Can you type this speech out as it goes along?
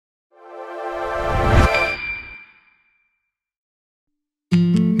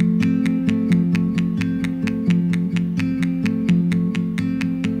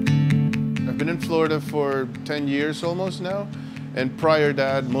Florida for 10 years almost now. And prior to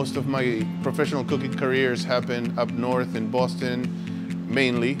that, most of my professional cooking careers happened up north in Boston,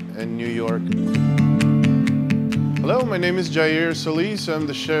 mainly, and New York. Hello, my name is Jair Solis. I'm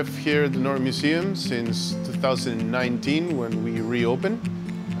the chef here at the Norton Museum since 2019 when we reopened.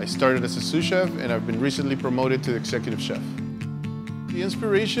 I started as a sous chef and I've been recently promoted to executive chef. The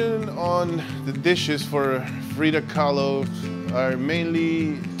inspiration on the dishes for Frida Kahlo are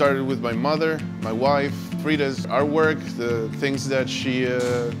mainly started with my mother, my wife, Frida's artwork, the things that she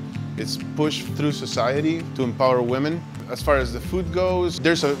is pushed through society to empower women. As far as the food goes,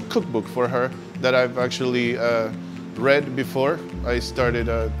 there's a cookbook for her that I've actually read before I started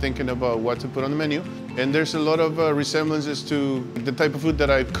thinking about what to put on the menu. And there's a lot of resemblances to the type of food that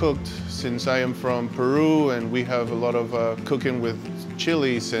I've cooked since I am from Peru, and we have a lot of cooking with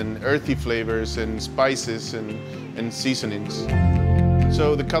chilies and earthy flavors and spices and seasonings.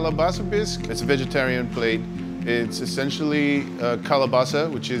 So the calabaza bisque, it's a vegetarian plate. It's essentially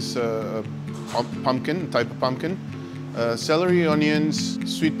calabaza, which is a pumpkin, type of pumpkin. Celery, onions,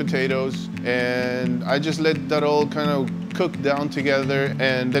 sweet potatoes, and I just let that all kind of cook down together,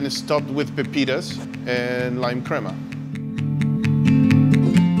 and then it's topped with pepitas and lime crema.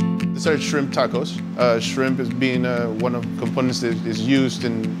 These are shrimp tacos. Shrimp is being one of the components that is used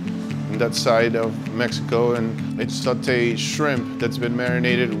in that side of Mexico, and it's sauteed shrimp that's been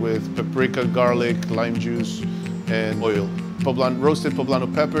marinated with paprika, garlic, lime juice, and oil. Roasted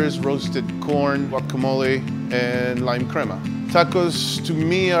poblano peppers, roasted corn, guacamole, and lime crema. Tacos to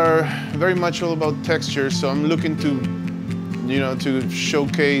me are very much all about texture, so I'm looking to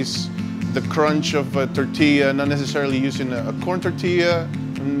showcase the crunch of a tortilla, not necessarily using a corn tortilla,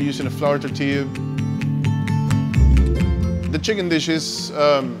 I'm using a flour tortilla. The chicken dish is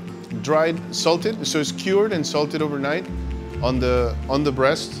dried, salted, so it's cured and salted overnight on the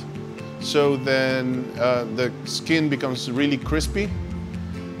breast. So then the skin becomes really crispy,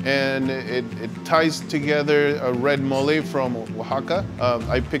 and it ties together a red mole from Oaxaca.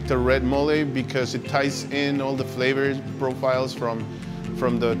 I picked a red mole because it ties in all the flavor profiles from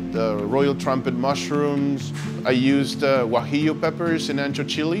the royal trumpet mushrooms. I used guajillo peppers and ancho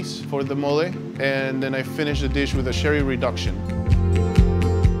chilies for the mole, and then I finished the dish with a sherry reduction.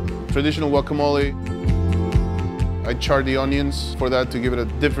 Traditional guacamole. I char the onions for that to give it a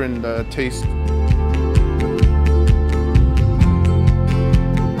different taste.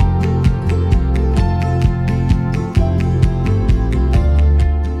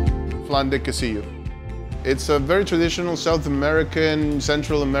 Flan de quesillo. It's a very traditional South American,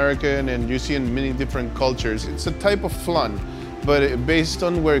 Central American, and you see in many different cultures. It's a type of flan, but based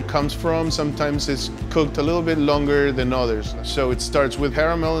on where it comes from, sometimes it's cooked a little bit longer than others. So it starts with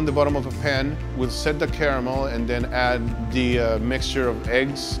caramel in the bottom of a pan. We'll set the caramel and then add the mixture of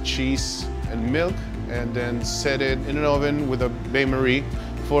eggs, cheese, and milk, and then set it in an oven with a bain-marie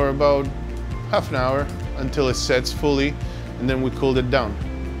for about half an hour until it sets fully, and then we cooled it down.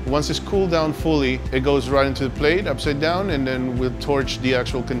 Once it's cooled down fully, it goes right into the plate, upside down, and then we'll torch the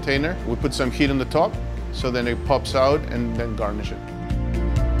actual container. We put some heat on the top, so then it pops out, and then garnish it.